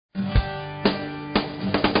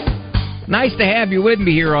Nice to have you with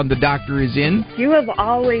me here on The Doctor Is In. You have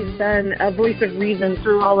always been a voice of reason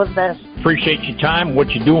through all of this. Appreciate your time, what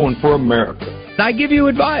you're doing for America. I give you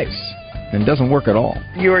advice, and it doesn't work at all.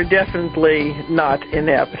 You are definitely not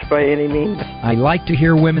inept by any means. I like to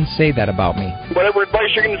hear women say that about me. Whatever advice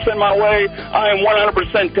you're going to send my way, I am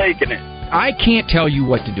 100% taking it. I can't tell you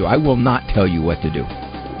what to do. I will not tell you what to do.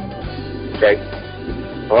 Okay.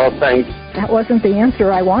 Well, thanks. That wasn't the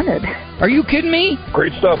answer I wanted. Are you kidding me?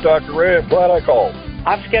 Great stuff, Dr. Ray. I'm glad I called.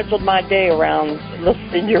 I've scheduled my day around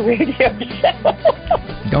listening to your radio show.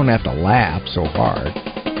 You don't have to laugh so hard.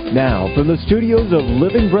 Now, from the studios of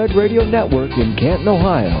Living Bread Radio Network in Canton,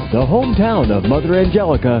 Ohio, the hometown of Mother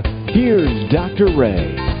Angelica, here's Dr.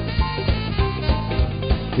 Ray.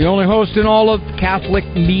 The only host in all of Catholic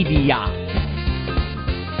media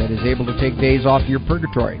that is able to take days off your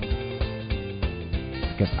purgatory.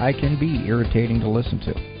 Because I can be irritating to listen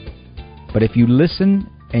to. But if you listen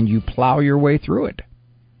and you plow your way through it,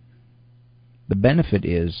 the benefit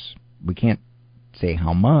is, we can't say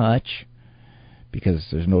how much, because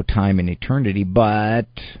there's no time in eternity, but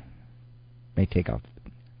may take a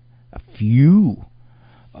few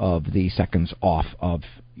of the seconds off of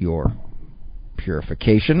your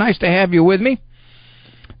purification. Nice to have you with me.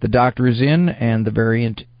 The Doctor Is In, and the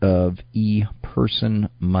variant of E-Person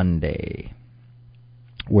Monday,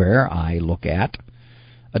 where I look at,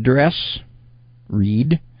 address,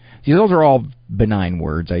 read. See, those are all benign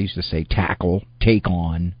words. I used to say tackle, take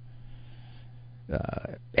on,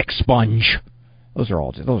 expunge. Those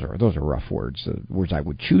are rough words. Words I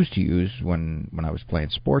would choose to use when I was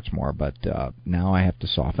playing sports more, but now I have to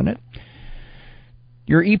soften it.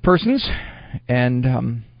 You're e-persons,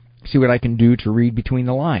 and see what I can do to read between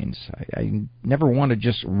the lines. I never want to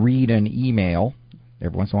just read an email.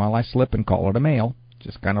 Every once in a while I slip and call it a mail.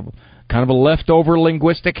 Just kind of a leftover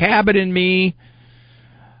linguistic habit in me.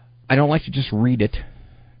 I don't like to just read it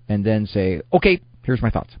and then say, okay, here's my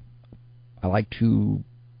thoughts. I like to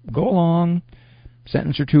go along,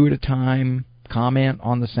 sentence or two at a time, comment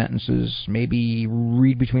on the sentences, maybe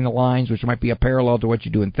read between the lines, which might be a parallel to what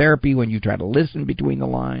you do in therapy when you try to listen between the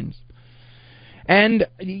lines. And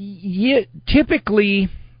typically,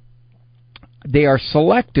 they are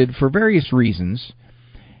selected for various reasons,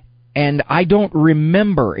 and I don't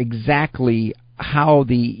remember exactly how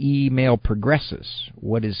the email progresses,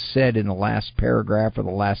 what is said in the last paragraph or the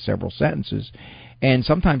last several sentences. And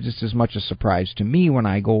sometimes it's as much a surprise to me when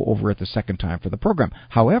I go over it the second time for the program.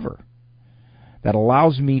 However, that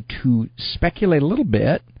allows me to speculate a little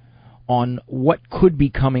bit on what could be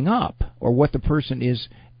coming up or what the person is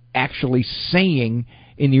actually saying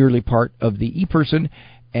in the early part of the e-person.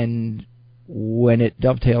 And when it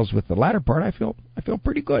dovetails with the latter part, I feel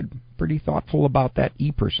pretty good, pretty thoughtful about that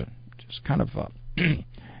e-person. Just kind of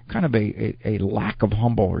a lack of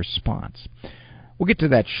humble response. We'll get to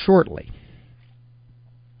that shortly.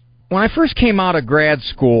 When I first came out of grad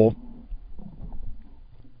school,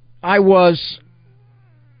 I was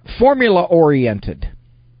formula-oriented.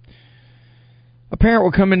 A parent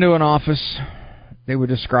would come into an office, they would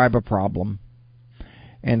describe a problem,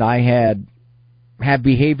 and I had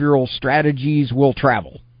behavioral strategies will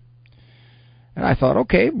travel. And I thought,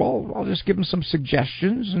 okay, well, I'll just give them some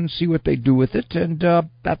suggestions and see what they do with it, and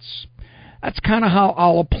that's kind of how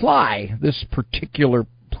I'll apply this particular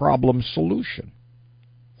problem solution.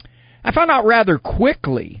 I found out rather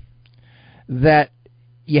quickly that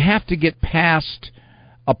you have to get past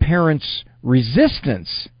a parent's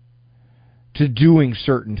resistance to doing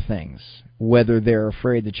certain things, whether they're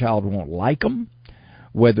afraid the child won't like them,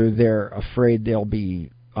 whether they're afraid they'll be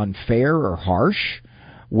unfair or harsh,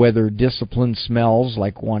 whether discipline smells,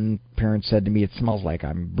 like one parent said to me, it smells like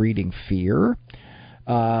I'm breeding fear,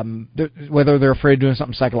 whether they're afraid of doing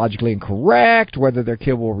something psychologically incorrect, whether their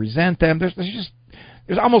kid will resent them.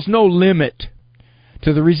 There's almost no limit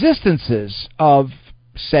to the resistances of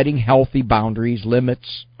setting healthy boundaries,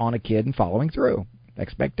 limits on a kid and following through,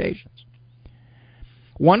 expectations.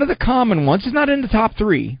 One of the common ones is not in the top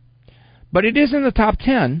 3, but it is in the top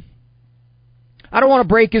 10. I don't want to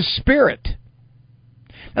break his spirit.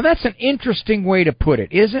 Now that's an interesting way to put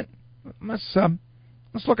it, isn't?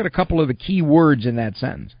 Let's look at a couple of the key words in that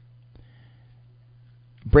sentence.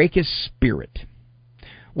 Break his spirit.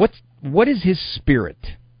 What is his spirit?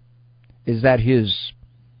 Is that his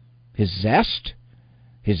zest?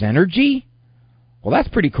 His energy? Well, that's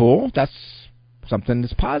pretty cool. That's something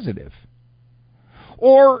that's positive.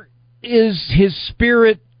 Or is his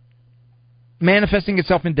spirit manifesting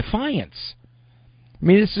itself in defiance? I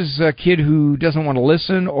mean, this is a kid who doesn't want to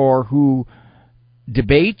listen, or who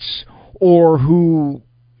debates, or who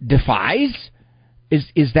defies.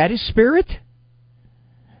 Is that his spirit?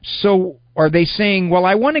 So are they saying, well,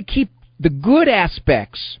 I want to keep the good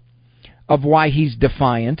aspects of why he's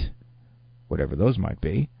defiant, whatever those might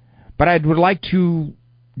be, but I would like to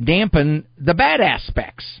dampen the bad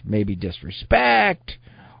aspects, maybe disrespect,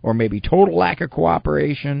 or maybe total lack of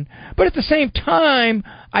cooperation. But at the same time,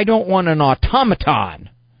 I don't want an automaton.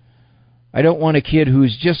 I don't want a kid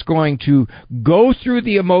who's just going to go through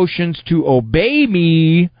the emotions to obey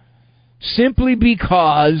me simply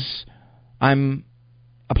because I'm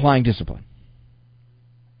applying discipline.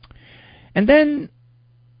 And then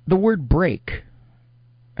the word break.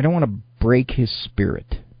 I don't want to break his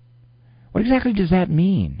spirit. What exactly does that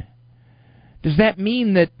mean? Does that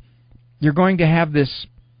mean that you're going to have this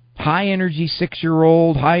high-energy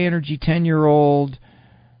 6-year-old, high-energy 10-year-old,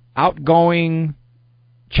 outgoing,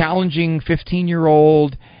 challenging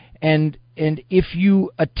 15-year-old, and if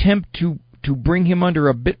you attempt to bring him under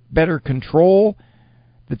a bit better control,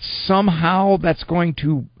 that somehow that's going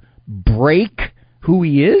to break who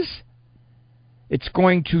he is? It's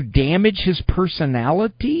going to damage his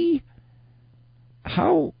personality?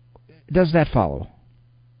 How does that follow?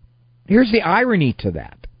 Here's the irony to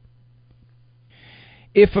that.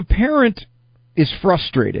 If a parent is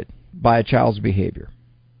frustrated by a child's behavior,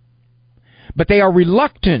 but they are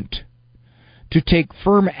reluctant to take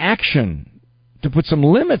firm action, to put some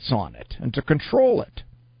limits on it, and to control it,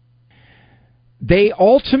 they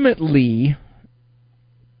ultimately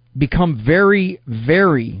become very,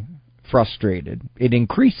 very frustrated. It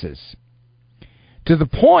increases to the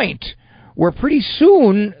point where pretty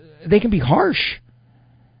soon they can be harsh.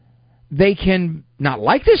 They can not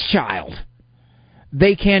like this child.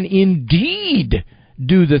 They can indeed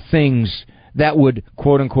do the things that would,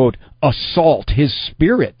 quote-unquote, assault his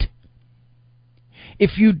spirit.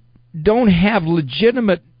 If you don't have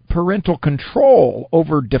legitimate parental control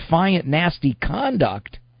over defiant, nasty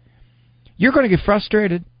conduct, you're going to get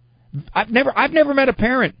frustrated. I've never met a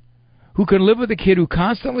parent who can live with a kid who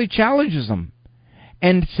constantly challenges them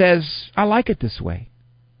and says, I like it this way.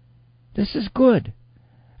 This is good.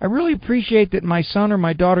 I really appreciate that my son or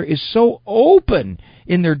my daughter is so open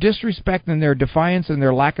in their disrespect and their defiance and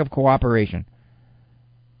their lack of cooperation.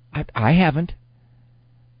 I haven't.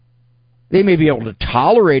 They may be able to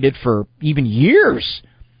tolerate it for even years,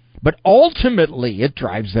 but ultimately it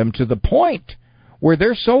drives them to the point where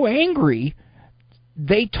they're so angry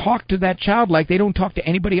they talk to that child like they don't talk to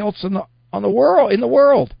anybody else in the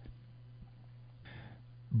world.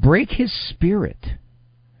 Break his spirit.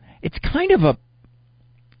 It's kind of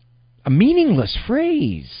a meaningless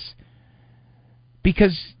phrase,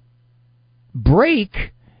 because break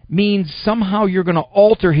means somehow you're going to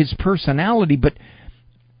alter his personality, but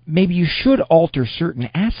maybe you should alter certain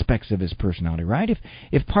aspects of his personality, right?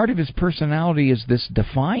 If part of his personality is this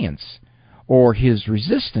defiance, or his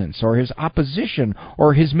resistance, or his opposition,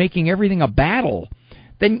 or his making everything a battle,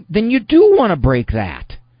 then you do want to break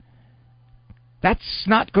that. That's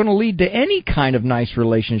not going to lead to any kind of nice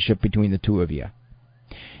relationship between the two of you.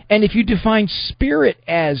 And if you define spirit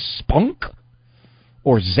as spunk,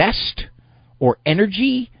 or zest, or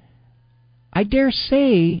energy, I dare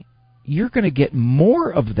say you're going to get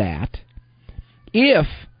more of that if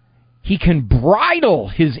he can bridle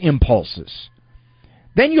his impulses.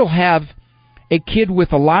 Then you'll have a kid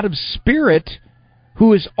with a lot of spirit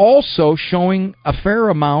who is also showing a fair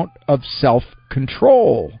amount of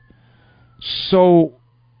self-control. So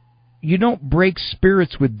you don't break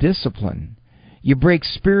spirits with discipline. You break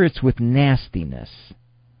spirits with nastiness.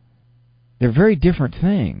 They're very different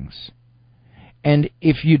things. And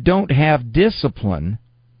if you don't have discipline,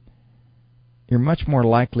 you're much more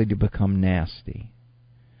likely to become nasty.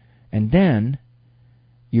 And then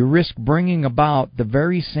you risk bringing about the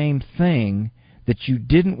very same thing that you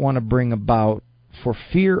didn't want to bring about for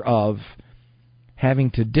fear of having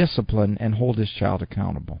to discipline and hold his child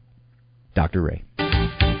accountable. Dr. Ray.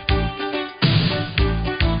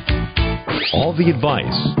 All the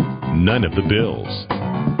advice, none of the bills.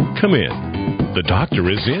 Come in. The doctor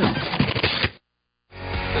is in.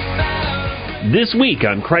 This week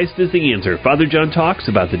on Christ is the Answer, Father John talks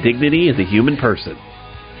about the dignity of the human person.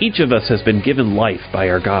 Each of us has been given life by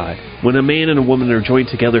our God. When a man and a woman are joined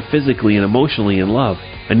together physically and emotionally in love,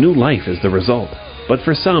 a new life is the result. But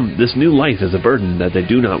for some, this new life is a burden that they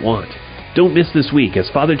do not want. Don't miss this week as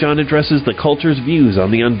Father John addresses the culture's views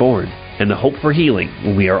on the unborn and the hope for healing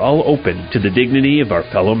when we are all open to the dignity of our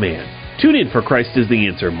fellow man. Tune in for Christ is the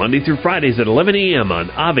Answer, Monday through Fridays at 11 a.m. on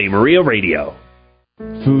Ave Maria Radio.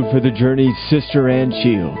 Food for the Journey, Sister Ann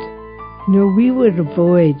Shield. We would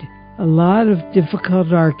avoid a lot of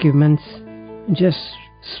difficult arguments and just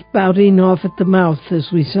spouting off at the mouth, as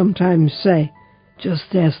we sometimes say.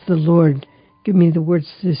 Just ask the Lord, Give me the words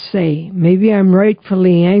to say. Maybe I'm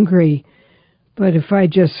rightfully angry, but if I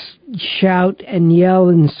just shout and yell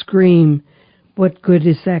and scream, what good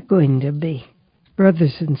is that going to be?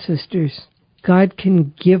 Brothers and sisters, God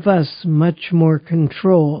can give us much more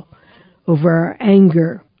control over our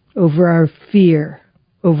anger, over our fear,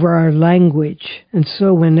 over our language. And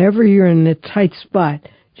so whenever you're in a tight spot,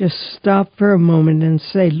 just stop for a moment and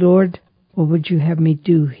say, Lord, what would you have me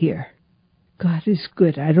do here? God is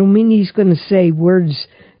good. I don't mean he's going to say words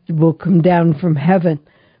that will come down from heaven,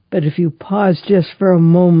 but if you pause just for a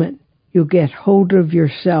moment, you'll get hold of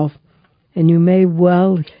yourself, and you may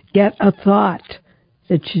well get a thought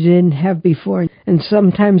that you didn't have before. And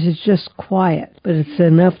sometimes it's just quiet, but it's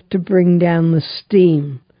enough to bring down the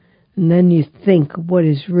steam. And then you think what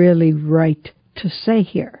is really right to say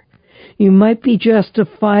here. You might be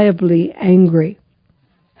justifiably angry.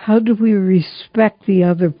 How do we respect the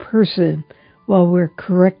other person while we're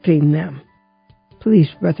correcting them? Please,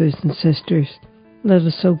 brothers and sisters, let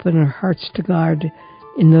us open our hearts to God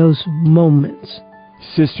in those moments.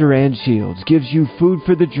 Sister Ann Shields gives you food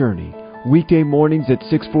for the journey, weekday mornings at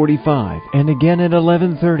 6:45 and again at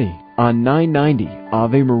 11:30 on 990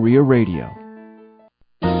 Ave Maria Radio.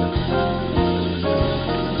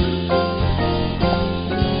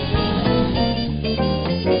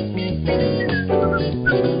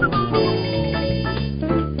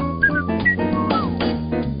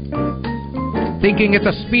 Thinking at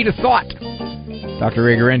the speed of thought. Dr.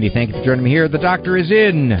 Ray Guarendi, thank you for joining me here. The Doctor is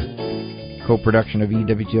in. Co-production of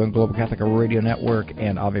EWTN and Global Catholic Radio Network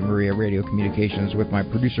and Ave Maria Radio Communications with my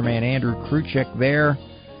producer man Andrew Kruchek there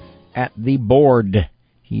at the board.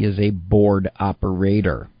 He is a board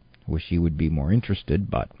operator. Wish he would be more interested,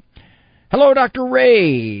 but... Hello, Dr.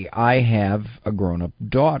 Ray. I have a grown-up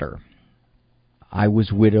daughter. I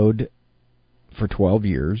was widowed for 12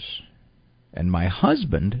 years, and my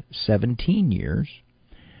husband 17 years,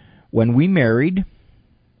 when we married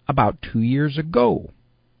about 2 years ago.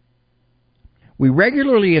 We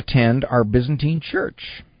regularly attend our Byzantine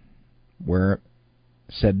church, where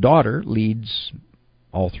said daughter leads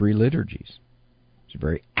all three liturgies. She's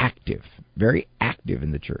very active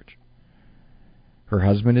in the church. Her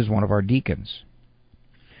husband is one of our deacons.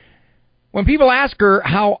 When people ask her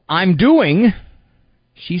how I'm doing,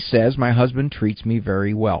 she says my husband treats me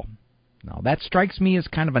very well. Now, that strikes me as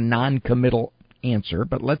kind of a non-committal answer,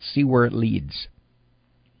 but let's see where it leads.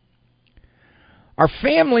 Our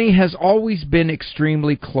family has always been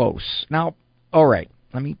extremely close. Now, all right,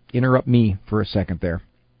 let me interrupt me for a second there.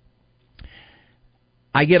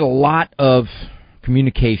 I get a lot of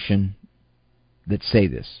communication that say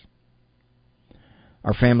this.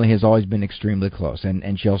 Our family has always been extremely close,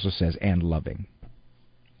 and she also says, and loving.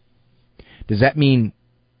 Does that mean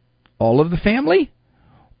all of the family?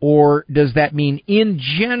 Or does that mean in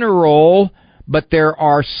general, but there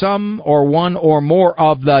are some or one or more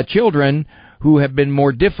of the children who have been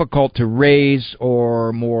more difficult to raise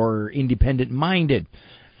or more independent-minded?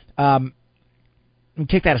 Let me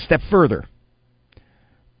take that a step further.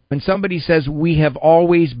 When somebody says we have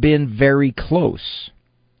always been very close,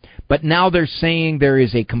 but now they're saying there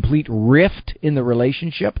is a complete rift in the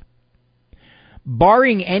relationship,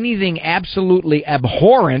 barring anything absolutely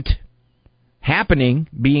abhorrent happening,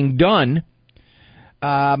 being done,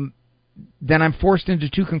 then I'm forced into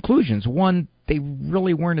two conclusions. One, they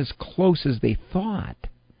really weren't as close as they thought.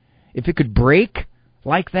 If it could break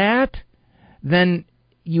like that, then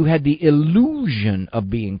you had the illusion of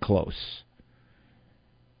being close.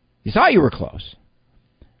 You thought you were close.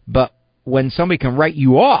 But when somebody can write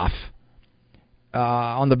you off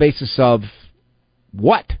on the basis of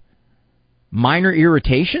what? Minor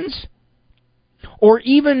irritations? Or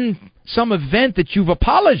even some event that you've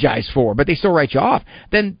apologized for, but they still write you off,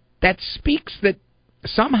 then that speaks that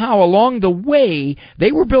somehow along the way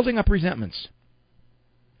they were building up resentments.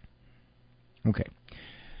 Okay.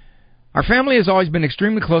 Our family has always been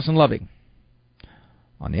extremely close and loving.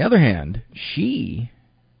 On the other hand, she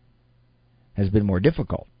has been more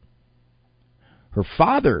difficult. Her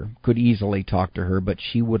father could easily talk to her, but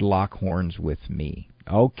she would lock horns with me.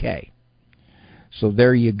 Okay. So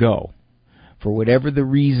there you go. For whatever the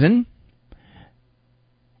reason,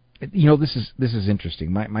 you know, this is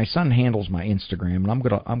interesting. My son handles my Instagram, and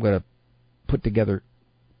I'm gonna put together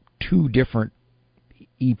two different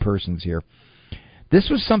e-persons here. This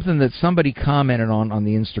was something that somebody commented on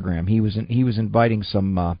the Instagram. He was inviting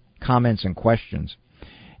some comments and questions,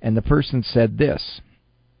 and the person said this.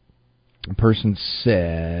 The person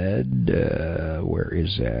said, where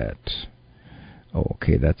is that? Oh,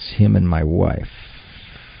 okay, that's him and my wife.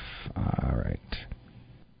 All right.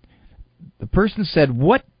 The person said,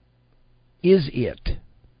 what is it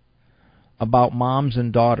about moms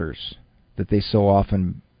and daughters that they so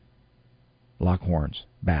often lock horns,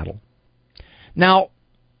 battle. Now,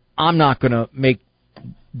 I'm not going to make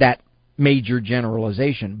that major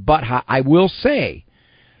generalization, but I will say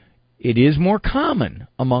it is more common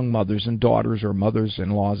among mothers and daughters, or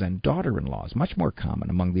mothers-in-laws and daughter-in-laws, much more common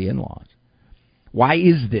among the in-laws. Why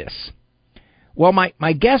is this? Well,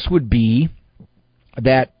 my guess would be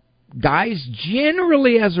that guys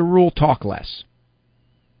generally, as a rule, talk less.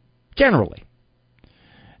 Generally.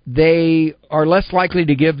 They are less likely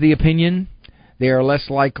to give the opinion. They are less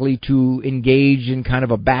likely to engage in kind of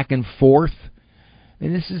a back and forth.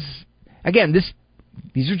 And this is, again,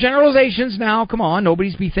 these are generalizations now. Come on,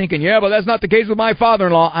 nobody's be thinking, yeah, but that's not the case with my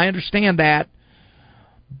father-in-law. I understand that.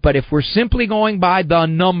 But if we're simply going by the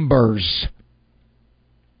numbers,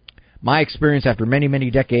 my experience after many, many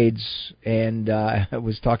decades, and I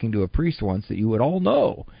was talking to a priest once that you would all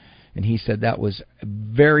know, and he said that was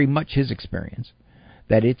very much his experience,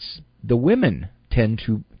 that it's the women tend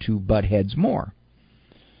to butt heads more.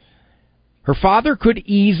 Her father could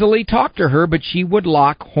easily talk to her, but she would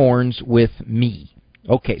lock horns with me.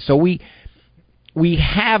 Okay, so we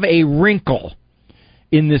have a wrinkle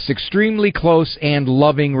in this extremely close and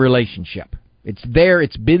loving relationship. It's there,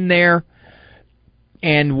 it's been there,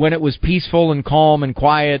 and when it was peaceful and calm and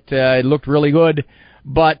quiet, it looked really good,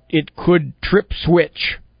 but it could trip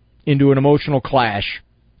switch into an emotional clash,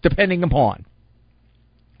 depending upon.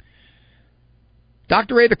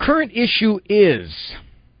 Dr. Ray, the current issue is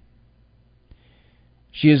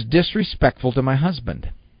she is disrespectful to my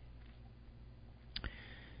husband.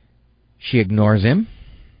 She ignores him.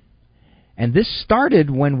 And this started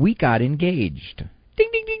when we got engaged. Ding,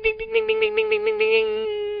 ding, ding, ding, ding, ding, ding, ding, ding, ding,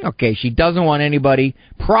 ding. Okay, she doesn't want anybody,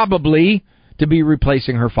 probably, to be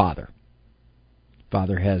replacing her father.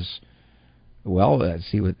 Father has,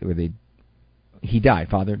 he died.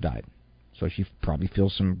 Father died. So she probably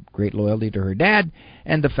feels some great loyalty to her dad,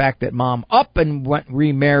 and the fact that mom up and went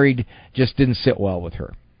remarried just didn't sit well with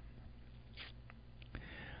her.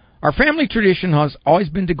 Our family tradition has always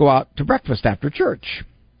been to go out to breakfast after church.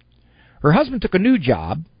 Her husband took a new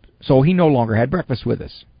job, so he no longer had breakfast with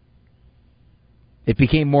us. It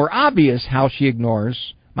became more obvious how she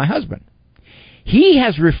ignores my husband. He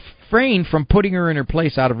has refrained from putting her in her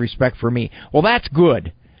place out of respect for me. Well, that's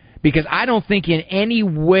good. Because I don't think in any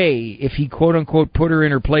way, if he quote-unquote put her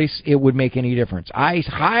in her place, it would make any difference. I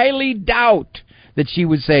highly doubt that she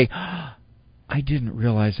would say, I didn't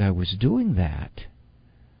realize I was doing that.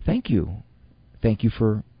 Thank you. Thank you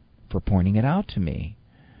for pointing it out to me.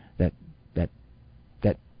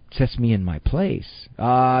 That sets me in my place.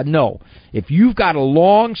 No. If you've got a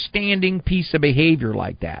long-standing piece of behavior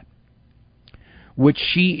like that, which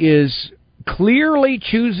she is clearly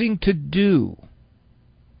choosing to do,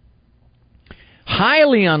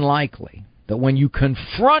 highly unlikely that when you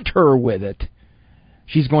confront her with it,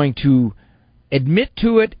 she's going to admit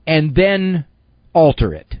to it and then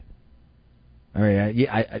alter it. I mean,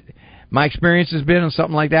 my experience has been on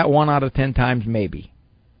something like that 1 out of 10 times, maybe.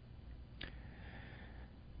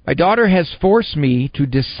 My daughter has forced me to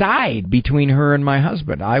decide between her and my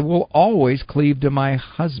husband. I will always cleave to my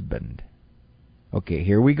husband. Okay,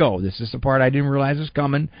 here we go. This is the part I didn't realize was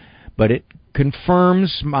coming, but it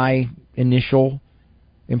confirms my initial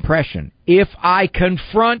impression. If I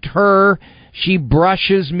confront her, she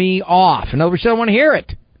brushes me off. In other words, she doesn't want to hear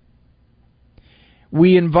it.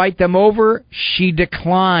 We invite them over, she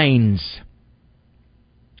declines.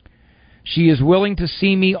 She is willing to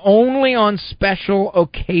see me only on special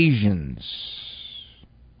occasions.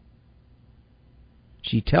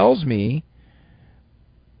 She tells me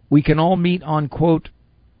we can all meet on, quote,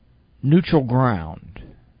 neutral ground.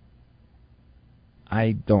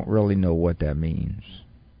 I don't really know what that means.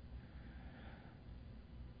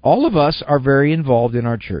 All of us are very involved in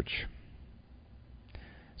our church.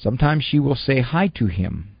 Sometimes she will say hi to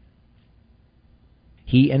him.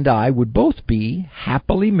 He and I would both be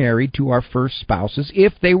happily married to our first spouses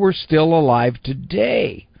if they were still alive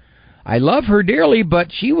today. I love her dearly,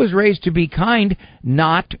 but she was raised to be kind,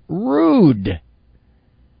 not rude.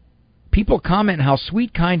 People comment how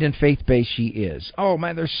sweet, kind, and faith-based she is. Oh,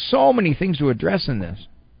 man, there's so many things to address in this.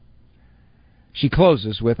 She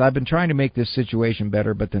closes with, I've been trying to make this situation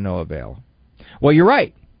better, but to no avail. Well, you're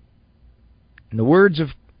right. In the words of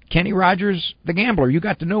Kenny Rogers, the gambler, you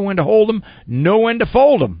got to know when to hold them, know when to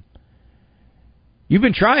fold them. You've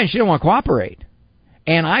been trying, she don't want to cooperate.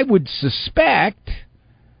 And I would suspect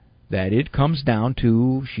that it comes down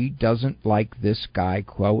to she doesn't like this guy,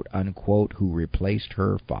 quote, unquote, who replaced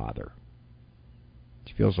her father.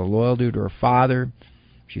 She feels a loyalty to her father.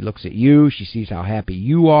 She looks at you, she sees how happy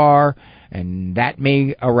you are, and that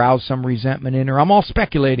may arouse some resentment in her. I'm all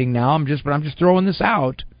speculating now, but I'm just throwing this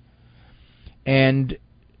out. And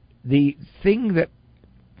the thing that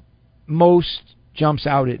most jumps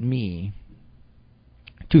out at me,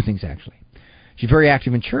 two things actually. She's very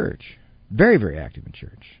active in church. Very, very active in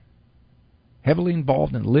church. Heavily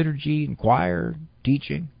involved in liturgy and choir,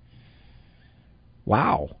 teaching.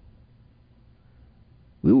 Wow.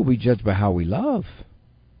 We will be judged by how we love.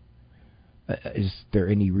 Is there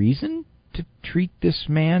any reason to treat this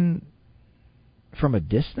man from a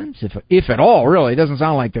distance? If at all, really. It doesn't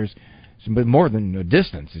sound like there's more than a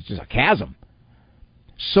distance. It's just a chasm.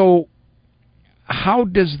 So, how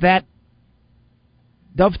does that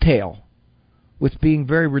dovetail with being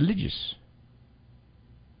very religious?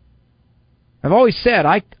 I've always said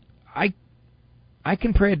I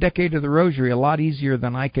can pray a decade of the rosary a lot easier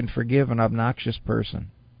than I can forgive an obnoxious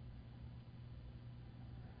person.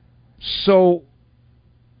 So,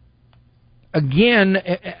 again,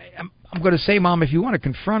 I'm going to say, Mom, if you want to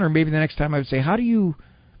confront her, maybe the next time I would say, how do you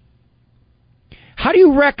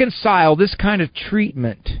reconcile this kind of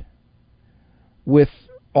treatment with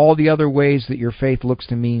all the other ways that your faith looks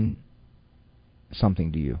to mean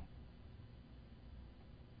something to you?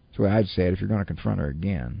 That's the way I'd say it if you're going to confront her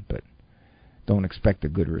again, but don't expect a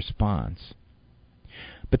good response.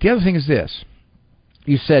 But the other thing is this.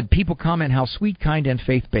 You said people comment how sweet, kind, and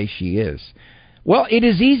faith-based she is. Well, it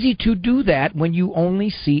is easy to do that when you only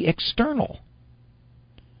see external.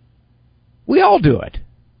 We all do it.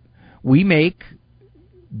 We make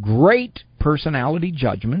great personality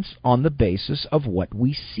judgments on the basis of what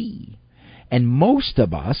we see. And most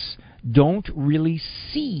of us don't really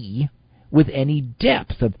see with any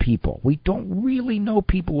depth of people. We don't really know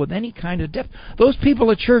people with any kind of depth. Those people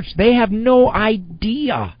at church, they have no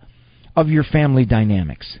idea of your family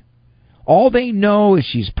dynamics. All they know is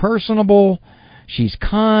she's personable, she's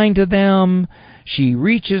kind to them, she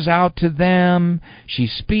reaches out to them, she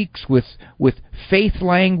speaks with faith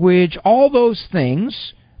language. All those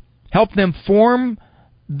things help them form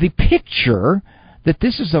the picture that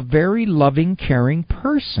this is a very loving, caring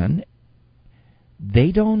person.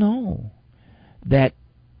 They don't know that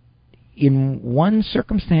in one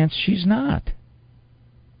circumstance she's not.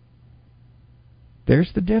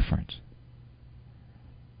 There's the difference.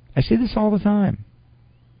 I say this all the time.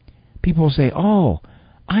 People say, oh,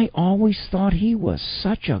 I always thought he was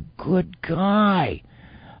such a good guy.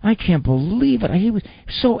 I can't believe it. He was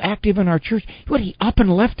so active in our church. What, he up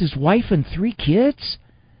and left his wife and 3 kids?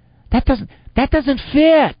 That doesn't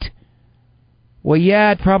fit. Well,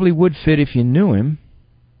 yeah, it probably would fit if you knew him.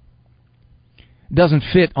 It doesn't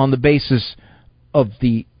fit on the basis of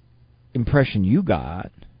the impression you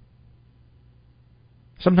got.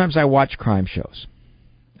 Sometimes I watch crime shows,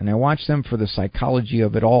 and I watch them for the psychology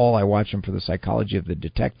of it all. I watch them for the psychology of the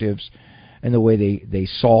detectives and the way they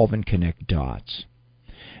solve and connect dots.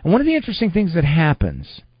 And one of the interesting things that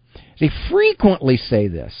happens is they frequently say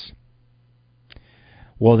this.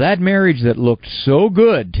 Well, that marriage that looked so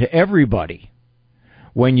good to everybody,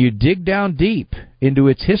 when you dig down deep into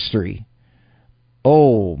its history,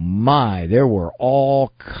 oh my, there were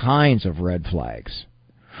all kinds of red flags.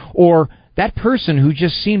 Or that person who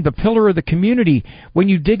just seemed the pillar of the community, when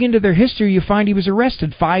you dig into their history, you find he was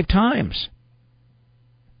arrested 5 times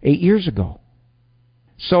 8 years ago.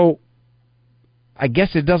 So I guess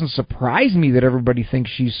it doesn't surprise me that everybody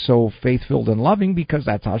thinks she's so faith-filled and loving, because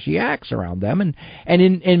that's how she acts around them. And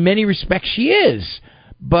in many respects she is,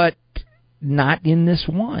 but not in this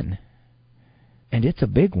one. And it's a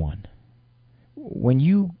big one. When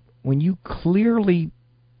you clearly,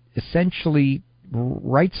 essentially,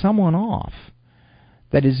 write someone off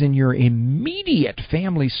that is in your immediate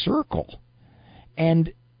family circle,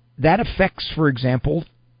 and that affects, for example,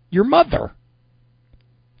 your mother.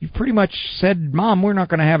 You've pretty much said, Mom, we're not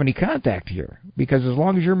going to have any contact here, because as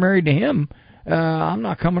long as you're married to him, I'm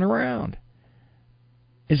not coming around.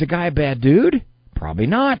 Is the guy a bad dude? Probably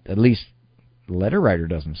not. At least the letter writer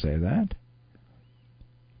doesn't say that.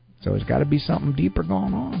 So there's got to be something deeper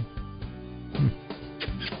going on.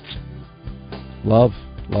 Love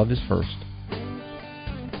is first.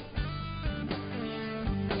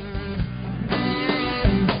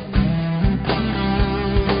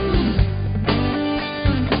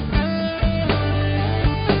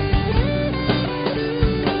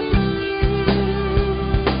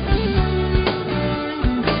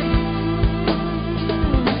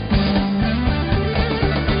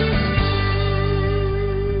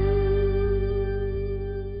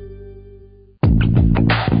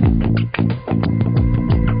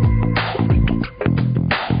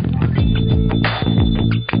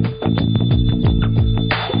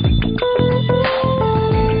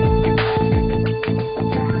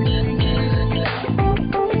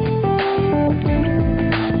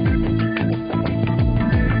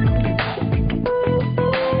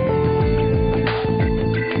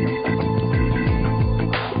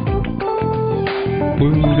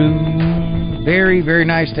 Very, very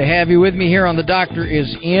nice to have you with me here on The Doctor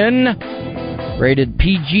Is In. Rated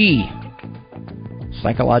PG.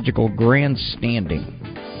 Psychological grandstanding.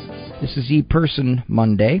 This is E-Person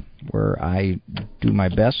Monday, where I do my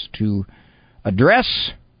best to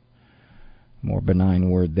address, more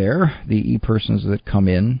benign word there, the E-Persons that come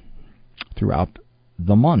in throughout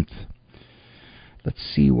the month. Let's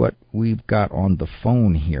see what we've got on the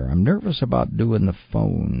phone here. I'm nervous about doing the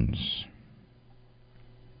phones.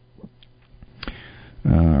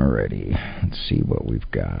 Alrighty, let's see what we've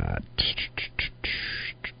got.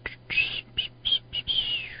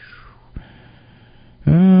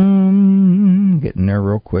 Getting there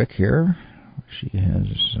real quick here. She has,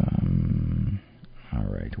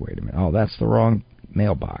 alright, wait a minute. Oh, that's the wrong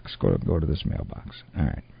mailbox. Go to this mailbox.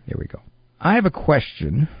 Alright, here we go. I have a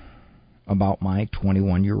question about my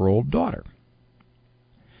 21-year-old daughter.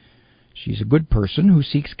 She's a good person who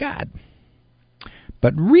seeks God.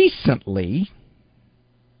 But recently,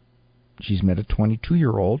 she's met a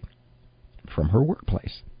 22-year-old from her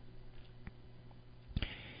workplace.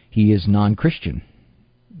 He is non-Christian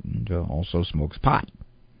and also smokes pot.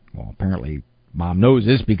 Well, apparently, Mom knows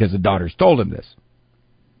this because the daughter's told him this.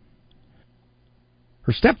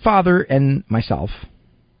 Her stepfather and myself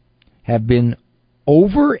have been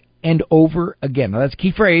over and over again, now that's a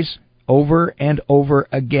key phrase, over and over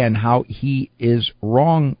again, how he is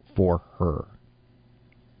wrong for her.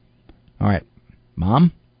 All right,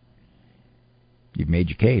 Mom, you've made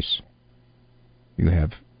your case. You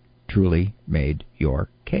have truly made your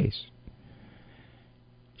case.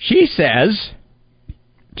 She says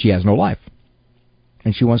she has no life,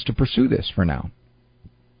 and she wants to pursue this for now.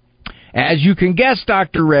 As you can guess,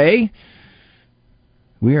 Dr. Ray,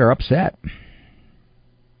 we are upset.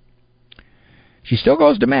 She still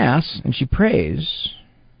goes to Mass, and she prays,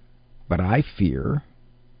 but I fear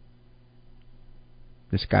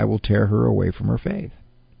this guy will tear her away from her faith.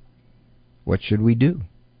 What should we do?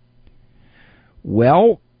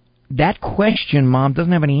 Well, that question, Mom,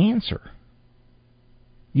 doesn't have any answer.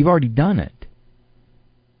 You've already done it.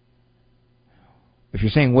 If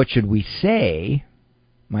you're saying, what should we say?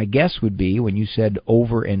 My guess would be, when you said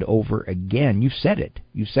over and over again, you've said it.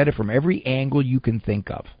 You've said it from every angle you can think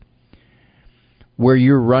of. Where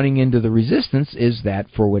you're running into the resistance is that,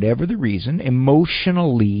 for whatever the reason,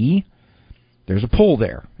 emotionally, there's a pull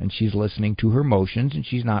there. And she's listening to her emotions, and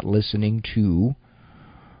she's not listening to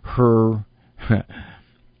her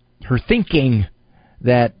thinking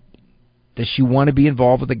that does she want to be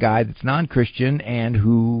involved with a guy that's non-Christian and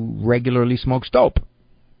who regularly smokes dope?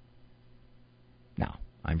 Now,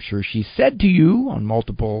 I'm sure she said to you on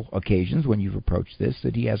multiple occasions when you've approached this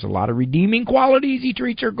that he has a lot of redeeming qualities, he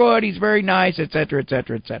treats her good, he's very nice, etc.,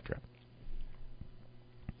 etc., etc.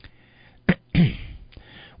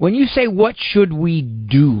 When you say, what should we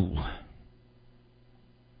do?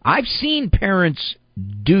 I've seen parents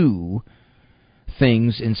do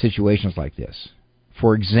things in situations like this.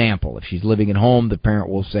 For example, if she's living at home, the parent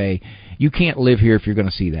will say, you can't live here if you're going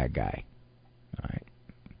to see that guy. All right.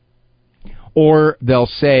 Or they'll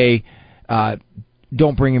say,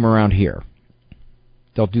 don't bring him around here.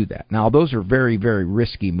 They'll do that. Now, those are very, very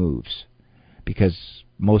risky moves, because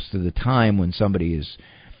most of the time when somebody is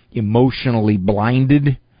emotionally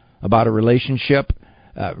blinded about a relationship,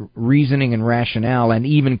 reasoning and rationale and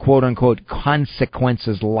even quote-unquote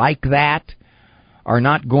consequences like that are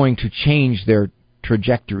not going to change their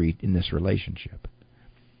trajectory in this relationship.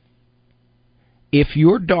 If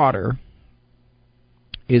your daughter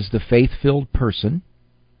is the faith-filled person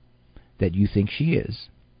that you think she is,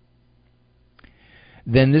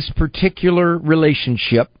 then this particular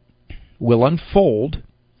relationship will unfold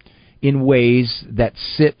in ways that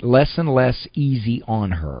sit less and less easy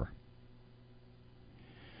on her.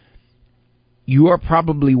 You are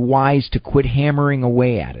probably wise to quit hammering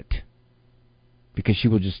away at it, because she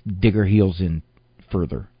will just dig her heels in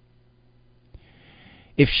further.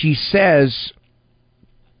 If she says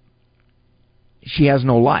she has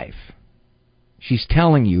no life, she's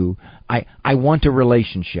telling you, I want a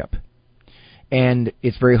relationship, and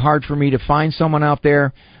it's very hard for me to find someone out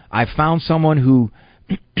there. I've found someone who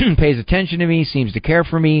pays attention to me, seems to care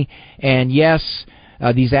for me, and yes,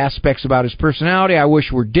 these aspects about his personality I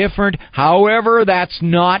wish were different. However, that's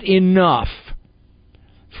not enough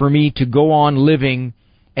for me to go on living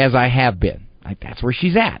as I have been. That's where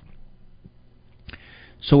she's at.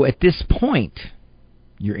 So at this point,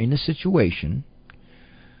 you're in a situation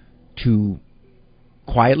to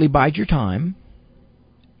quietly bide your time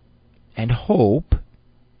and hope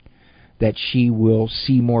that she will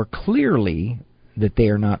see more clearly that they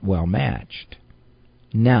are not well matched.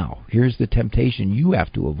 Now, here's the temptation you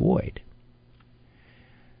have to avoid.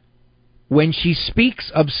 When she speaks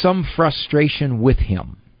of some frustration with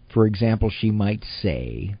him, for example, she might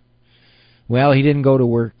say, well, he didn't go to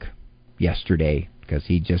work yesterday because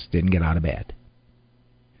he just didn't get out of bed.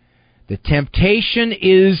 The temptation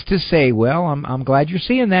is to say, well, I'm glad you're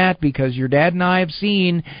seeing that because your dad and I have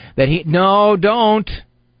seen that he... No, don't.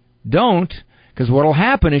 Don't. Because what will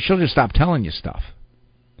happen is she'll just stop telling you stuff.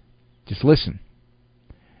 Just listen.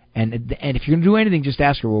 And if you're going to do anything, just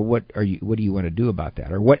ask her, well, what do you want to do about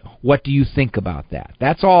that? Or what do you think about that?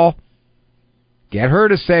 That's all. Get her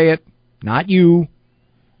to say it, not you.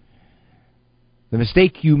 The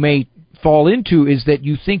mistake you may fall into is that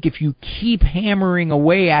you think if you keep hammering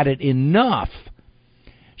away at it enough,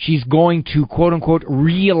 she's going to, quote-unquote,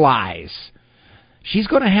 realize. She's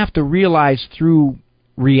going to have to realize through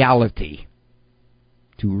reality.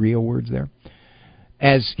 Two real words there.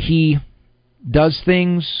 As he does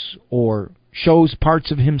things or shows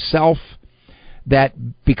parts of himself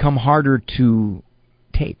that become harder to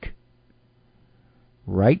take.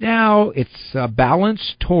 Right now, it's a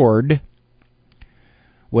balance toward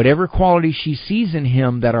whatever qualities she sees in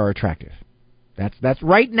him that are attractive. That's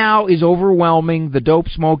right now is overwhelming the dope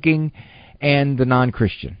smoking and the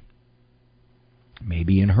non-Christian.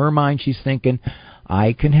 Maybe in her mind she's thinking,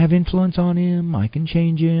 I can have influence on him, I can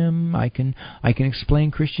change him, I can explain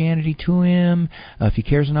Christianity to him. If he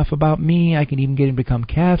cares enough about me, I can even get him to become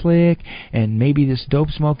Catholic. And maybe this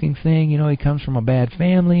dope smoking thing, he comes from a bad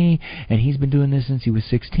family, and he's been doing this since he was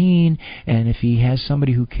 16. And if he has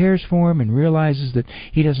somebody who cares for him and realizes that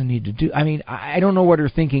he doesn't need to do... I don't know what her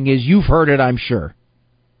thinking is. You've heard it, I'm sure.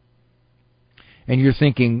 And you're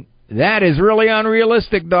thinking, that is really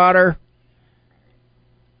unrealistic, daughter.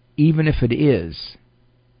 Even if it is,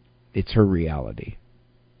 it's her reality.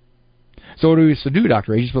 So what are we supposed to do,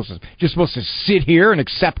 Dr. A? You're just supposed to sit here and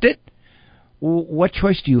accept it? What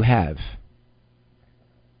choice do you have?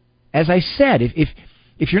 As I said,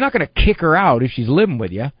 if you're not going to kick her out if she's living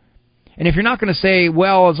with you, and if you're not going to say,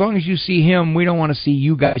 well, as long as you see him, we don't want to see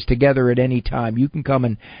you guys together at any time. You can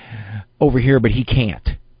come over here, but he can't.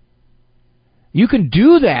 You can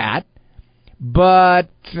do that, but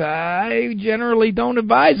I generally don't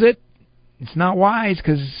advise it. It's not wise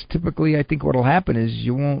because typically I think what will happen is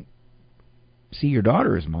you won't see your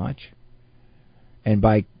daughter as much. And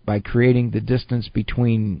by creating the distance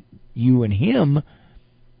between you and him,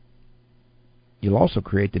 you'll also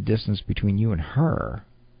create the distance between you and her.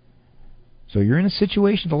 So you're in a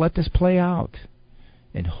situation to let this play out.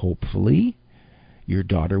 And hopefully your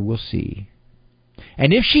daughter will see.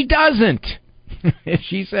 And if she doesn't, if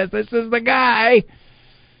she says, this is the guy,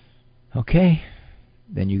 okay,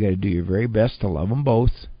 then you got to do your very best to love them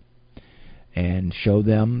both and show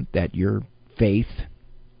them that your faith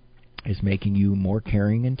is making you more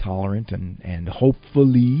caring and tolerant, and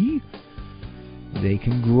hopefully they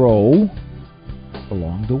can grow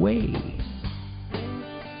along the way.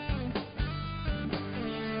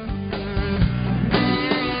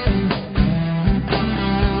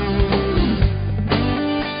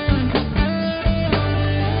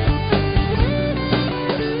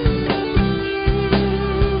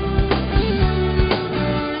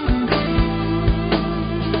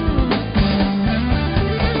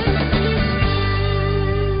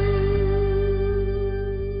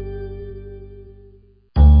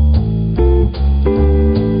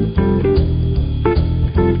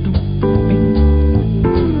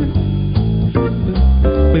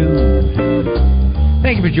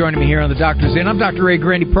 Joining me here on the Doctor's In. I'm Dr. Ray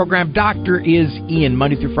Grandy. Program Doctor is In,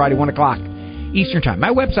 Monday through Friday, 1 o'clock Eastern Time. My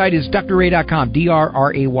website is drray.com,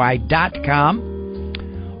 drray.com.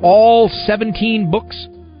 All 17 books,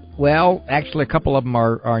 well, actually a couple of them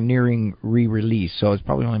are nearing re-release, so it's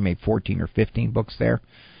probably only made 14 or 15 books there.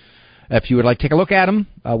 If you would like to take a look at them,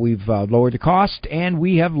 we've lowered the cost, and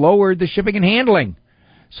we have lowered the shipping and handling.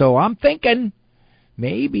 So I'm thinking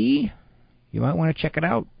maybe you might want to check it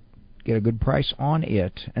out. Get a good price on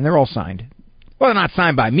it. And they're all signed. Well, they're not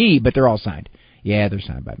signed by me, but they're all signed. Yeah, they're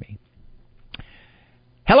signed by me.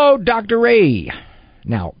 Hello, Dr. Ray.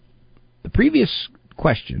 Now, the previous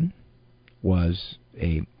question was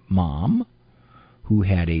a mom who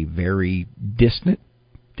had a very distant,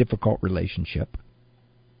 difficult relationship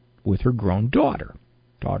with her grown daughter.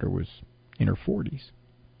 Daughter was in her 40s.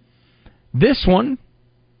 This one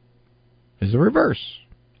is the reverse.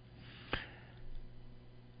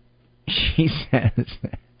 She says,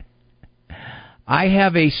 I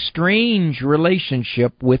have a strange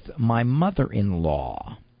relationship with my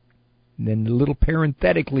mother-in-law. And then a little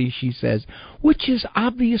parenthetically she says, which is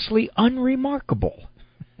obviously unremarkable.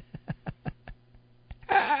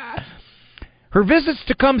 Her visits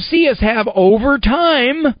to come see us have, over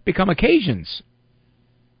time, become occasions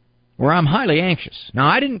where I'm highly anxious. Now,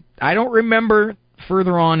 I don't remember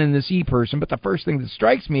further on in this E-person, but the first thing that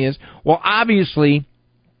strikes me is, well, obviously,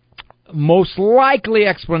 most likely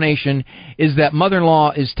explanation is that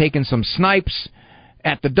mother-in-law is taking some snipes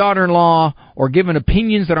at the daughter-in-law or giving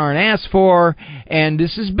opinions that aren't asked for, and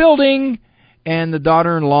this is building, and the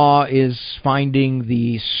daughter-in-law is finding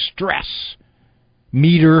the stress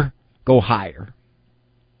meter go higher.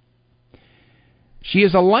 She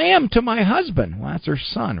is a lamb to my husband. Well, that's her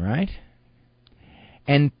son, right?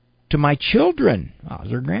 And to my children. Well,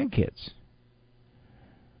 those are grandkids.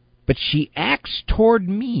 But she acts toward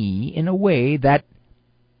me in a way that,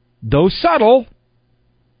 though subtle,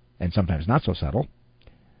 and sometimes not so subtle,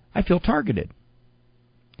 I feel targeted.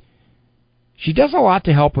 She does a lot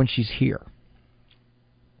to help when she's here.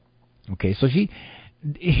 Okay, so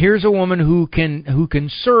here's a woman who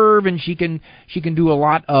can serve, and she can do a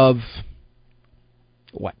lot of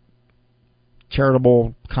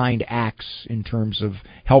charitable kind acts in terms of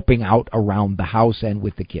helping out around the house and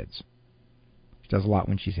with the kids. She does a lot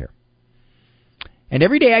when she's here. And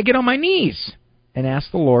every day I get on my knees and ask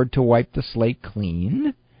the Lord to wipe the slate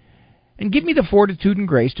clean and give me the fortitude and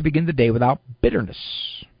grace to begin the day without bitterness.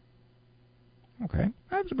 Okay,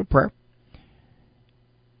 that was a good prayer.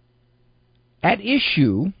 At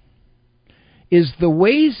issue is the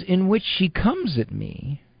ways in which she comes at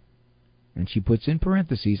me, and she puts in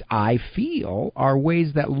parentheses, I feel are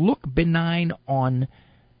ways that look benign on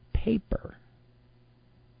paper.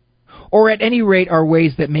 Or at any rate are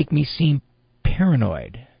ways that make me seem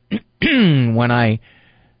paranoid when I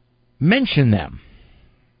mention them.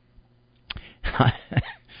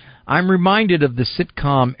 I'm reminded of the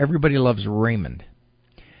sitcom Everybody Loves Raymond,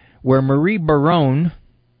 where Marie Barone,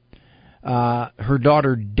 her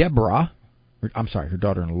daughter-in-law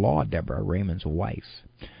Deborah, Raymond's wife,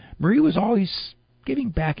 Marie was always giving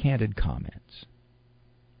backhanded comments.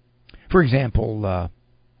 For example,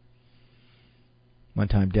 one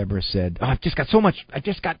time Deborah said, I've just got so much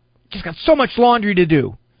laundry to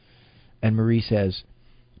do. And Marie says,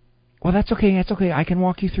 well, that's okay, I can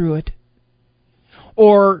walk you through it.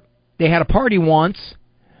 Or they had a party once,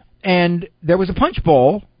 and there was a punch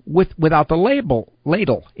bowl without the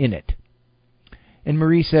ladle in it. And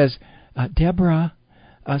Marie says, Deborah,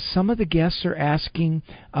 some of the guests are asking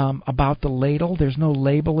about the ladle. There's no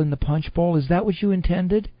label in the punch bowl. Is that what you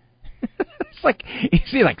intended? It's like, you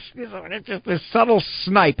see, it's just this subtle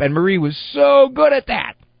snipe, and Marie was so good at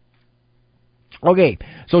that. Okay,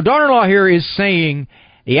 so daughter-in-law here is saying,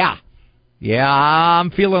 yeah, I'm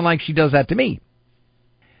feeling like she does that to me.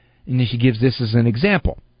 And then she gives this as an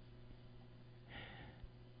example.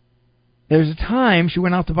 There's a time she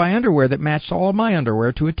went out to buy underwear that matched all of my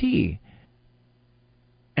underwear to a T.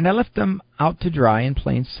 And I left them out to dry in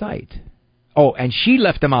plain sight. Oh, and she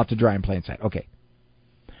left them out to dry in plain sight. Okay.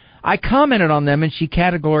 I commented on them, and she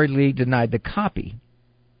categorically denied the copy.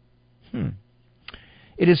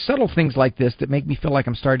 It is subtle things like this that make me feel like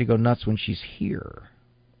I'm starting to go nuts when she's here.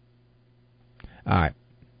 All right.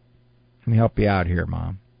 Let me help you out here,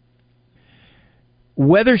 Mom.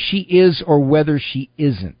 Whether she is or whether she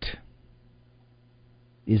isn't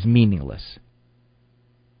is meaningless.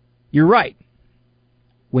 You're right.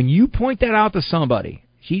 When you point that out to somebody,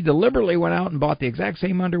 she deliberately went out and bought the exact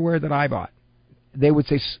same underwear that I bought. They would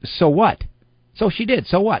say, so what? So she did,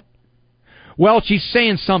 so what? Well, she's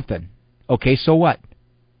saying something. Okay, so what?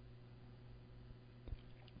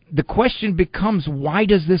 The question becomes, why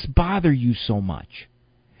does this bother you so much?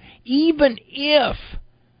 Even if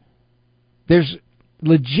there's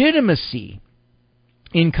legitimacy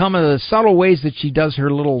in some of the subtle ways that she does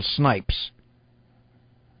her little snipes.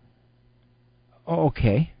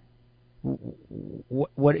 Okay.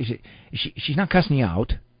 What is it? She's not cussing you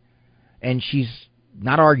out, and she's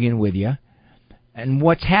not arguing with you. And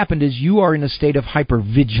what's happened is you are in a state of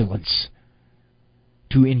hypervigilance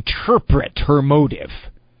to interpret her motive.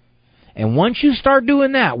 And once you start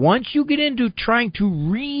doing that, once you get into trying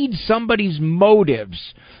to read somebody's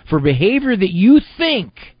motives for behavior that you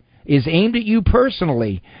think is aimed at you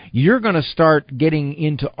personally, you're going to start getting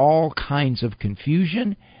into all kinds of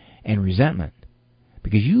confusion and resentment.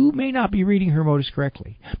 Because you may not be reading her motives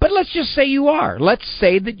correctly. But let's just say you are. Let's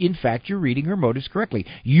say that, in fact, you're reading her motives correctly.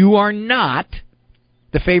 You are not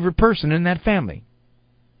the favorite person in that family.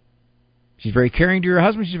 She's very caring to your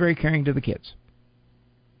husband. She's very caring to the kids.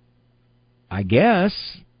 I guess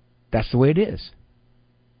that's the way it is.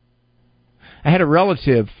 I had a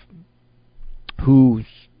relative whose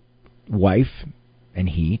wife and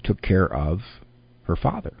he took care of her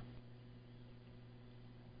father.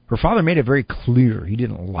 Her father made it very clear he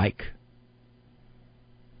didn't like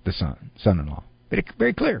the son-in-law. Made it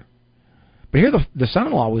very clear. But here the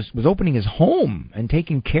son-in-law was opening his home and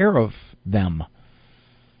taking care of them.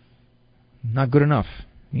 Not good enough.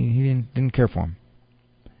 He didn't care for him.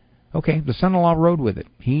 Okay, the son-in-law rode with it.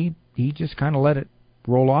 He just kind of let it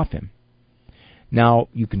roll off him. Now,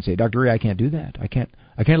 you can say, Dr. Ray, I can't do that. I can't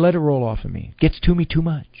let it roll off of me. It gets to me too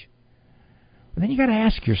much. But then you got to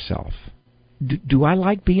ask yourself, do I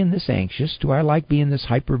like being this anxious? Do I like being this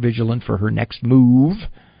hypervigilant for her next move?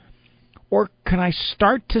 Or can I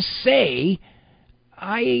start to say,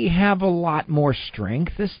 I have a lot more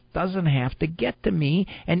strength. This doesn't have to get to me.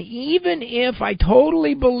 And even if I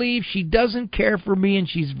totally believe she doesn't care for me and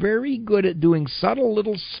she's very good at doing subtle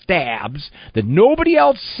little stabs that nobody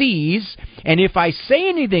else sees, and if I say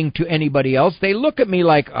anything to anybody else, they look at me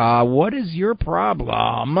like, what is your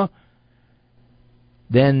problem?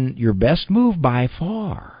 Then your best move by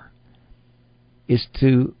far is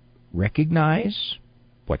to recognize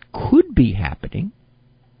what could be happening.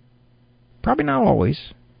 Probably not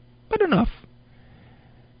always, but enough.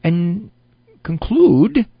 And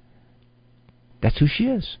conclude that's who she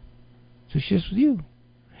is. That's who she is with you.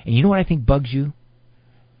 And you know what I think bugs you?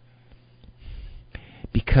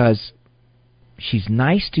 Because she's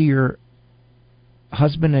nice to your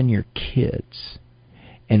husband and your kids.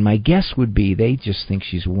 And my guess would be they just think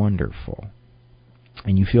she's wonderful.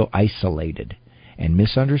 And you feel isolated and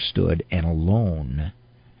misunderstood and alone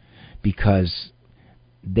because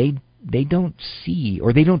they don't see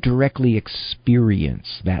or they don't directly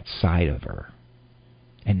experience that side of her.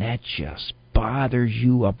 And that just bothers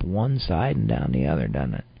you up one side and down the other,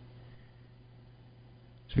 doesn't it?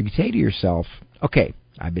 So you can say to yourself, okay,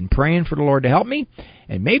 I've been praying for the Lord to help me,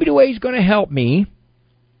 and maybe the way He's going to help me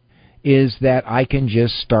is that I can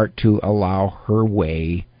just start to allow her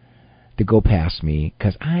way to go past me,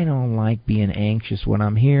 because I don't like being anxious when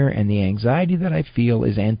I'm here, and the anxiety that I feel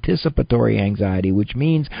is anticipatory anxiety, which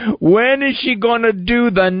means, when is she going to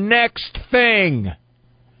do the next thing?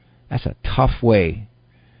 That's a tough way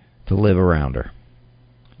to live around her.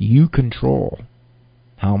 You control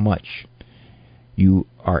how much you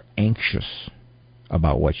are anxious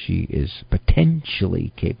about what she is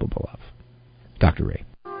potentially capable of. Dr. Ray.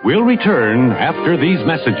 We'll return after these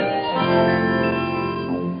messages.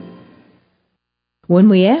 When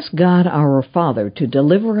we ask God our Father to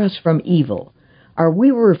deliver us from evil, are we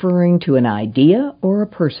referring to an idea or a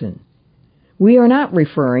person? We are not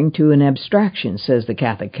referring to an abstraction, says the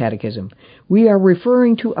Catholic Catechism. We are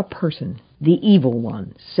referring to a person, the evil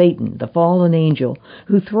one, Satan, the fallen angel,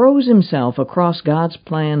 who throws himself across God's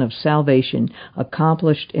plan of salvation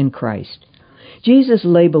accomplished in Christ. Jesus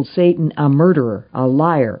labeled Satan a murderer, a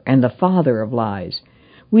liar, and the father of lies.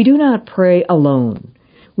 We do not pray alone.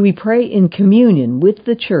 We pray in communion with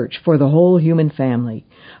the Church for the whole human family.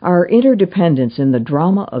 Our interdependence in the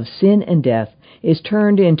drama of sin and death is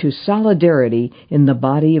turned into solidarity in the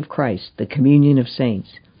body of Christ, the communion of saints.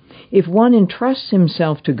 If one entrusts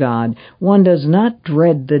himself to God, one does not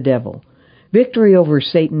dread the devil. Victory over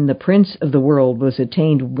Satan, the prince of the world, was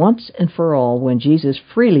attained once and for all when Jesus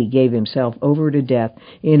freely gave himself over to death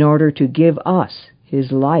in order to give us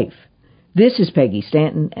his life. This is Peggy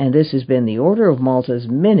Stanton, and this has been the Order of Malta's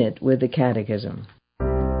Minute with the Catechism.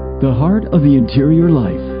 The Heart of the Interior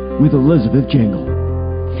Life with Elizabeth Jangle.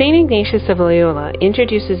 St. Ignatius of Loyola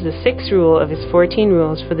introduces the sixth rule of his 14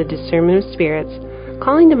 rules for the discernment of spirits,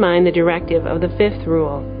 calling to mind the directive of the fifth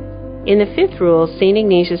rule. In the fifth rule, St.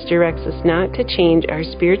 Ignatius directs us not to change our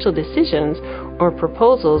spiritual decisions or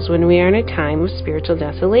proposals when we are in a time of spiritual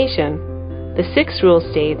desolation. The sixth rule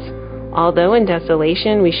states, although in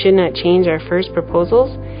desolation we should not change our first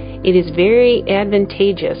proposals, it is very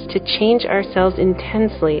advantageous to change ourselves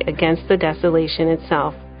intensely against the desolation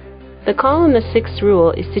itself. The call in the sixth rule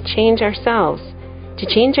is to change ourselves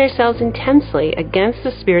intensely against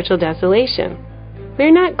the spiritual desolation. We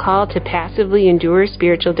are not called to passively endure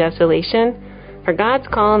spiritual desolation, for God's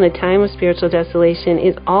call in the time of spiritual desolation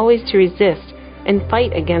is always to resist and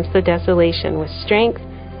fight against the desolation with strength,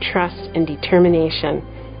 trust, and determination.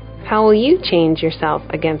 How will you change yourself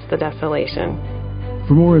against the desolation?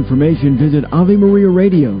 For more information, visit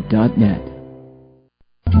AveMariaRadio.net.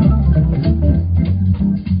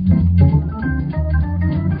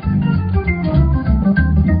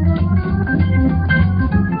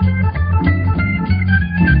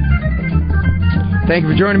 Thank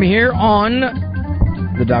you for joining me here on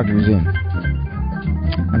The Doctor Is In.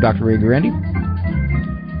 I'm Dr. Ray Guarendi.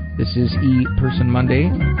 This is E-Person Monday.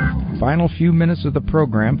 Final few minutes of the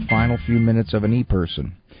program, final few minutes of an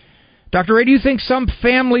E-Person. Dr. Ray, do you think some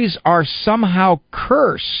families are somehow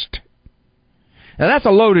cursed? Now, that's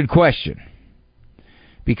a loaded question,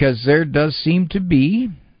 because there does seem to be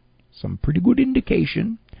some pretty good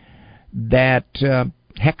indication that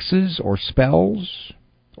hexes or spells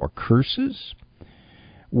or curses,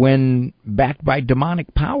 when backed by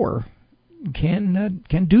demonic power, can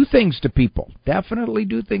do things to people. Definitely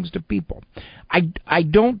do things to people. I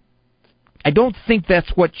don't think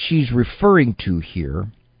that's what she's referring to here.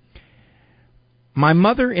 My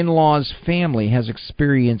mother-in-law's family has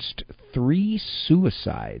experienced 3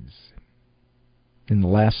 suicides in the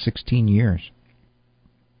last 16 years.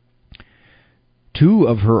 2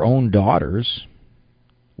 of her own daughters,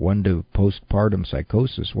 one to postpartum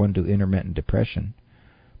psychosis, one to intermittent depression,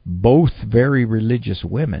 both very religious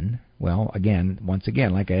women. Well, once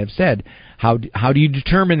again, like I have said, how do you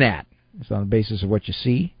determine that? It's on the basis of what you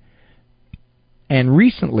see. And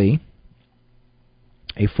recently,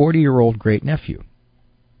 a 40-year-old great-nephew.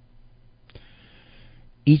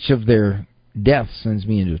 Each of their deaths sends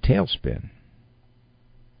me into a tailspin.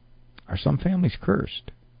 Are some families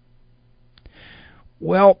cursed?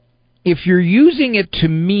 Well, if you're using it to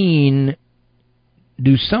mean,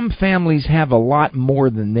 do some families have a lot more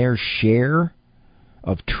than their share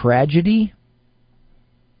of tragedy?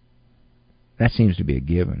 That seems to be a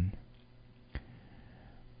given.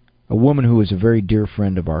 A woman who is a very dear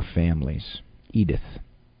friend of our family's, Edith.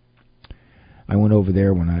 I went over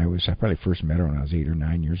there I probably first met her when I was 8 or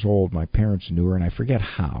 9 years old. My parents knew her, and I forget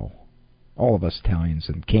how. All of us Italians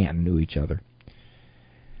in Canton knew each other.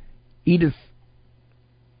 Edith,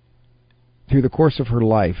 through the course of her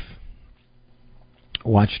life,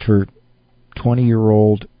 watched her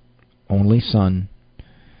 20-year-old only son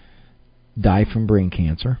die from brain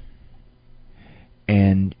cancer,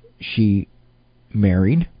 and she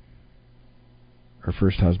married. Her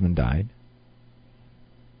first husband died.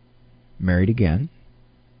 Married again.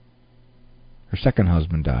 Her second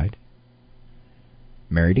husband died.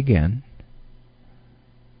 Married again.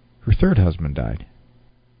 Her third husband died.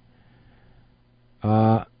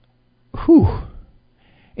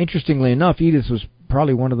 Interestingly enough, Edith was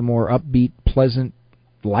probably one of the more upbeat, pleasant,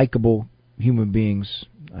 likable human beings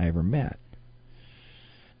I ever met.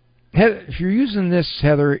 If you're using this,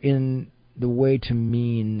 Heather, in the way to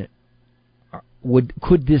mean,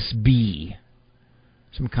 could this be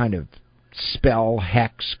some kind of spell,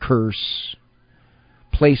 hex, curse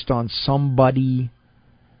placed on somebody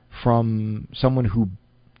from someone who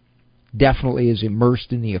definitely is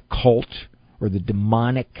immersed in the occult or the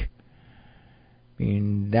demonic? I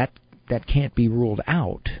mean, that can't be ruled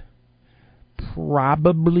out.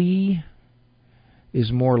 Probably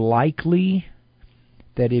is more likely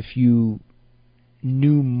that if you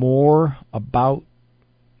knew more about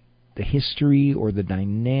the history or the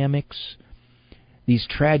dynamics, these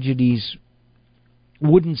tragedies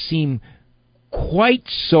wouldn't seem quite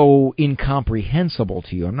so incomprehensible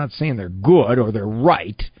to you. I'm not saying they're good or they're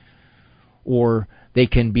right or they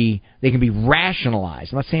can be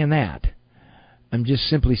rationalized. I'm not saying that. I'm just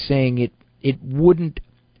simply saying it wouldn't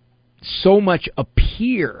so much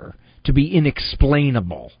appear to be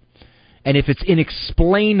inexplainable. And if it's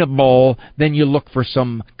inexplainable, then you look for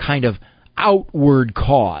some kind of outward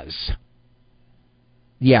cause.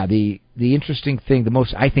 Yeah, the interesting thing,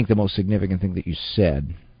 I think the most significant thing that you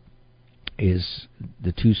said is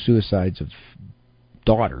the 2 suicides of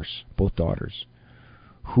daughters, both daughters,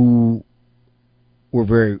 who were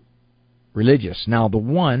very religious. Now, the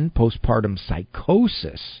one, postpartum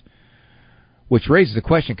psychosis, which raises the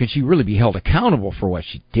question, can she really be held accountable for what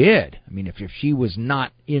she did? I mean, if she was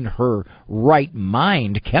not in her right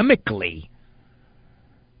mind chemically,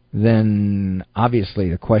 then obviously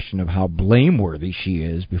the question of how blameworthy she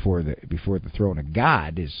is before the throne of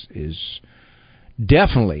God is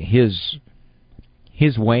definitely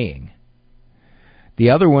his weighing. The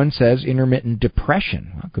other one says intermittent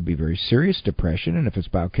depression. Well, it could be very serious depression, and if it's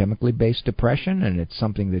biochemically based depression and it's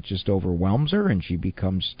something that just overwhelms her and she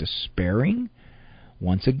becomes despairing,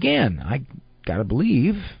 once again, I got to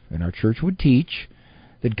believe, and our church would teach,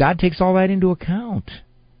 that God takes all that into account.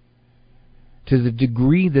 To the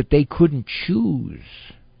degree that they couldn't choose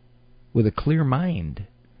with a clear mind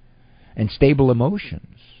and stable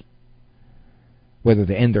emotions, whether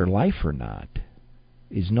to end their life or not,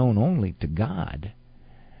 is known only to God.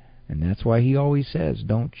 And that's why he always says,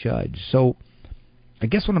 don't judge. So I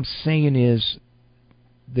guess what I'm saying is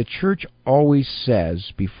the church always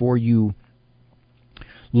says, before you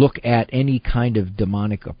look at any kind of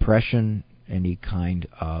demonic oppression, any kind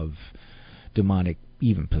of demonic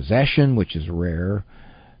even possession, which is rare,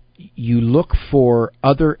 you look for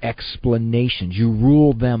other explanations. You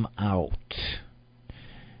rule them out.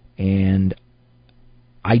 And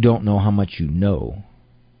I don't know how much you know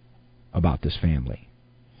about this family,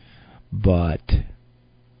 but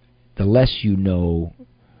the less you know,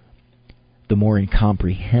 the more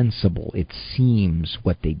incomprehensible it seems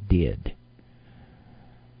what they did.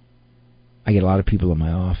 I get a lot of people in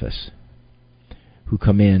my office who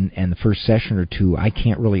come in, and the first session or two, I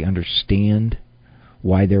can't really understand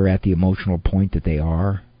why they're at the emotional point that they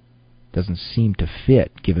are. Doesn't seem to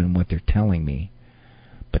fit given what they're telling me.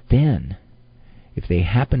 But then, if they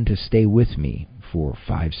happen to stay with me for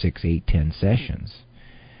 5, 6, 8, 10 sessions,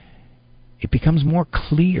 it becomes more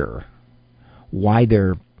clear why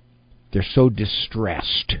they're so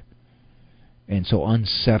distressed and so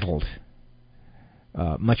unsettled,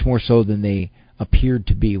 much more so than they appeared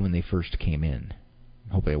to be when they first came in.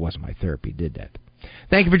 Hopefully it wasn't my therapy did that.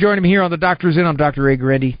 Thank you for joining me here on The Doctor's In. I'm Dr. Ray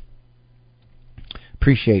Guarendi.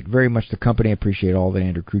 Appreciate very much the company. I appreciate all that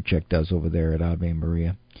Andrew Kruchek does over there at Ave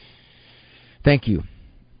Maria. Thank you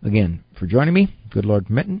again for joining me. Good Lord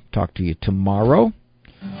permitting. Talk to you tomorrow.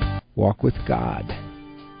 Walk with God.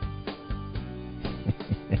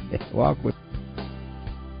 Walk with.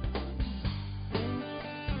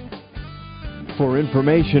 For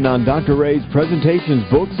information on Dr. Ray's presentations,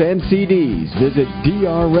 books, and CDs, visit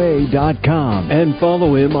drray.com and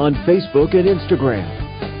follow him on Facebook and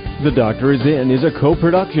Instagram. The Doctor Is In is a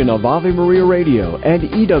co-production of Ave Maria Radio and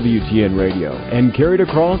EWTN Radio and carried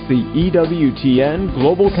across the EWTN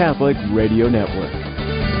Global Catholic Radio Network.